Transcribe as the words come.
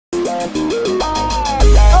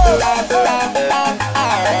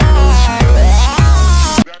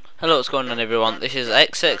Hello, what's going on everyone? This is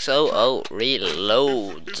XXOO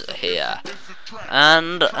Reload here,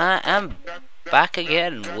 and I am back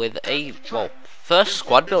again with a, first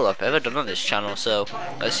squad build I've ever done on this channel, so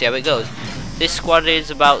let's see how it goes. This squad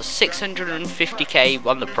is about 650k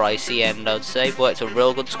on the pricey end, I would say, but it's a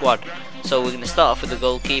real good squad. So we're going to start off with the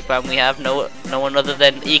goalkeeper, and we have no one other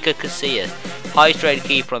than Iker Casillas, highest rated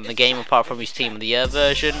keeper on the game apart from his Team of the Year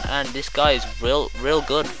version, and this guy is real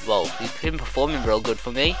good. Well, he's been performing real good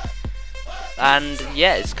for me. And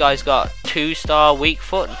yeah, this guy's got 2-star weak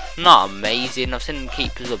foot, not amazing. I've seen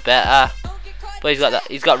keepers are better, but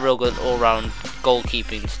he's got real good all-round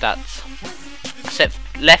goalkeeping stats. Except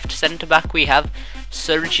left centre back, we have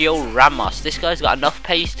Sergio Ramos. This guy's got enough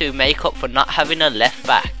pace to make up for not having a left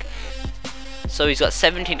back. So he's got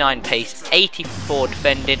 79 pace, 84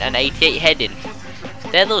 defending, and 88 heading.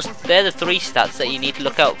 They're the three stats that you need to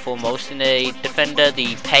look out for most in a defender.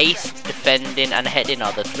 The pace, defending, and heading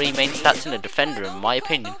are the three main stats in a defender, in my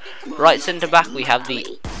opinion. Right centre back, we have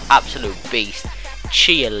the absolute beast,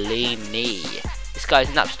 Chiellini. This guy's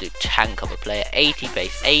an absolute tank of a player. 80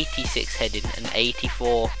 pace, 86 heading, and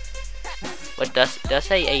 84. What did I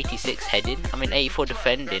say? 86 heading? I mean 84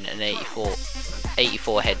 defending and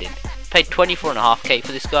 84 heading. Paid 24.5k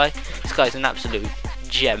for this guy. This guy's an absolute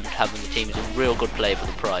gem to have on the team. He's a real good player for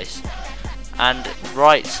the price. And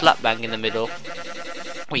right slap bang in the middle,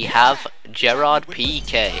 we have Gerard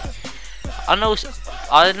Piqué. I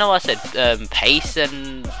know I said pace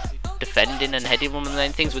and defending and heading one of the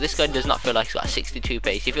main things, but this guy does not feel like he's got 62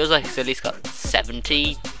 pace. He feels like he's at least got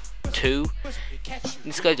 72.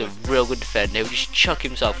 This guy's a real good defender. He'll just chuck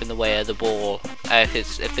himself in the way of the ball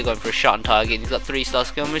if they're going for a shot on target. He's got 3-star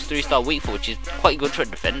skill moves, 3-star weak foot, which is quite good for a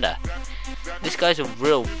defender. This guy's a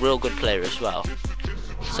real good player as well.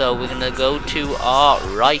 So we're gonna go to our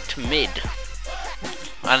right mid,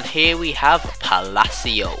 and here we have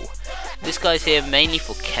Palacio. This guy's here mainly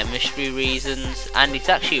for chemistry reasons, and he's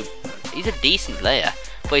a decent player,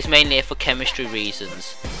 but he's mainly here for chemistry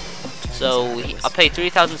reasons. So I paid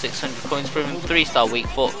 3,600 coins for him, 3-star weak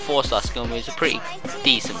foot, 4-star skill moves, a pretty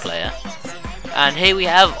decent player. And here we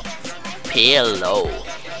have Pirlo.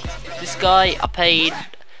 This guy I paid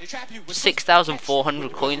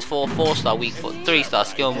 6,400 coins for, 4-star weak foot, 3-star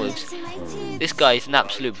skill moves. This guy is an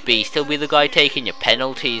absolute beast. He'll be the guy taking your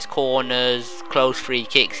penalties, corners, close free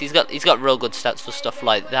kicks. He's got real good stats for stuff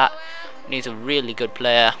like that. And he's a really good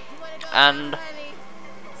player. And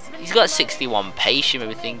he's got 61 pace. You may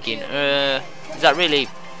be thinking, does that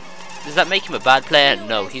make him a bad player?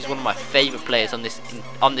 No, he's one of my favourite players on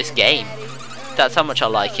this game. That's how much I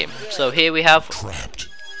like him. So here we have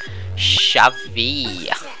Xavi.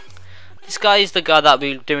 This guy is the guy that'll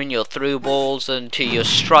be doing your through balls and to your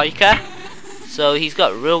striker. So he's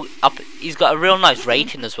got a real nice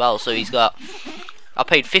rating as well. So I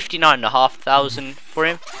paid 59,500 for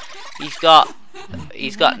him. He's got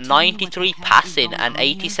 93 passing and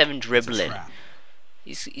 87 dribbling.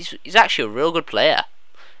 He's actually a real good player.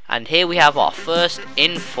 And here we have our first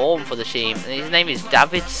in form for the team, and his name is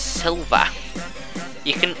David Silva.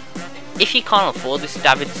 If you can't afford this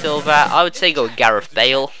David Silva, I would say go with Gareth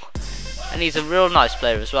Bale. And he's a real nice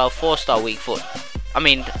player as well. 4-star weak foot. I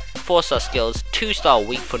mean 4-star skills, 2-star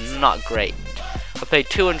weak foot, not great. I paid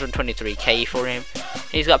 223k for him.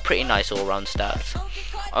 He's got pretty nice all-round stats.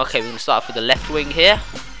 Okay, we're going to start off with the left wing here.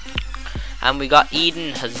 And we got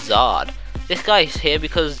Eden Hazard. This guy is here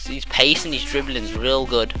because his pace and his dribbling is real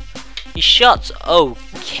good. His shot's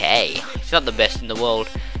okay. He's not the best in the world.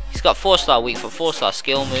 He's got 4-star weak foot, 4-star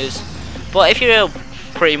skill moves. But if you're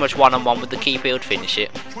pretty much one-on-one with the keeper, he would finish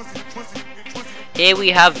it. Here we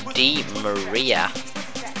have Di Maria.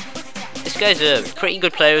 This guy's a pretty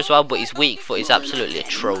good player as well, but his weak foot is absolutely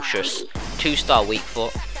atrocious. 2-star weak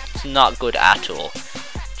foot. It's not good at all.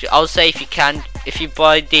 I would say if you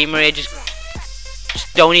buy Di Maria, just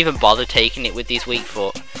don't even bother taking it with his weak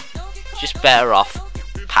foot. Just better off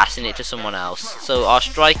passing it to someone else. So our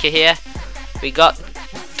striker here, we got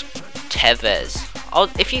Tevez.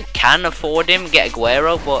 If you can afford him, get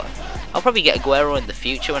Aguero, but I'll probably get Aguero in the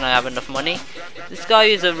future when I have enough money. This guy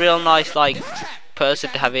is a real nice person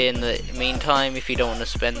to have in the meantime if you don't want to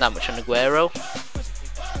spend that much on Aguero.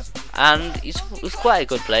 And he's quite a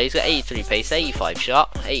good player. He's got 83 pace, 85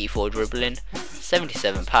 shot, 84 dribbling,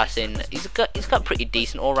 77 passing. He's got pretty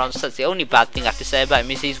decent all-round stats. The only bad thing I have to say about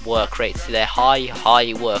him is his work rates. They're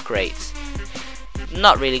high work rates.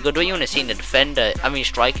 Not really good. What you want to see in a defender, I mean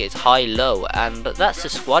striker, is high-low, and that's a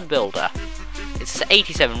squad builder. It's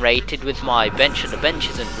 87 rated with my bench, and the bench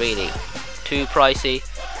isn't really too pricey.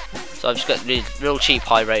 So I've just got real cheap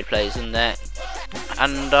high rate players in there.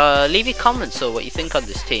 and leave your comments or what you think on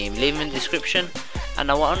this team. Leave them in the description. And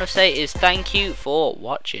what I want to say is thank you for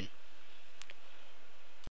watching.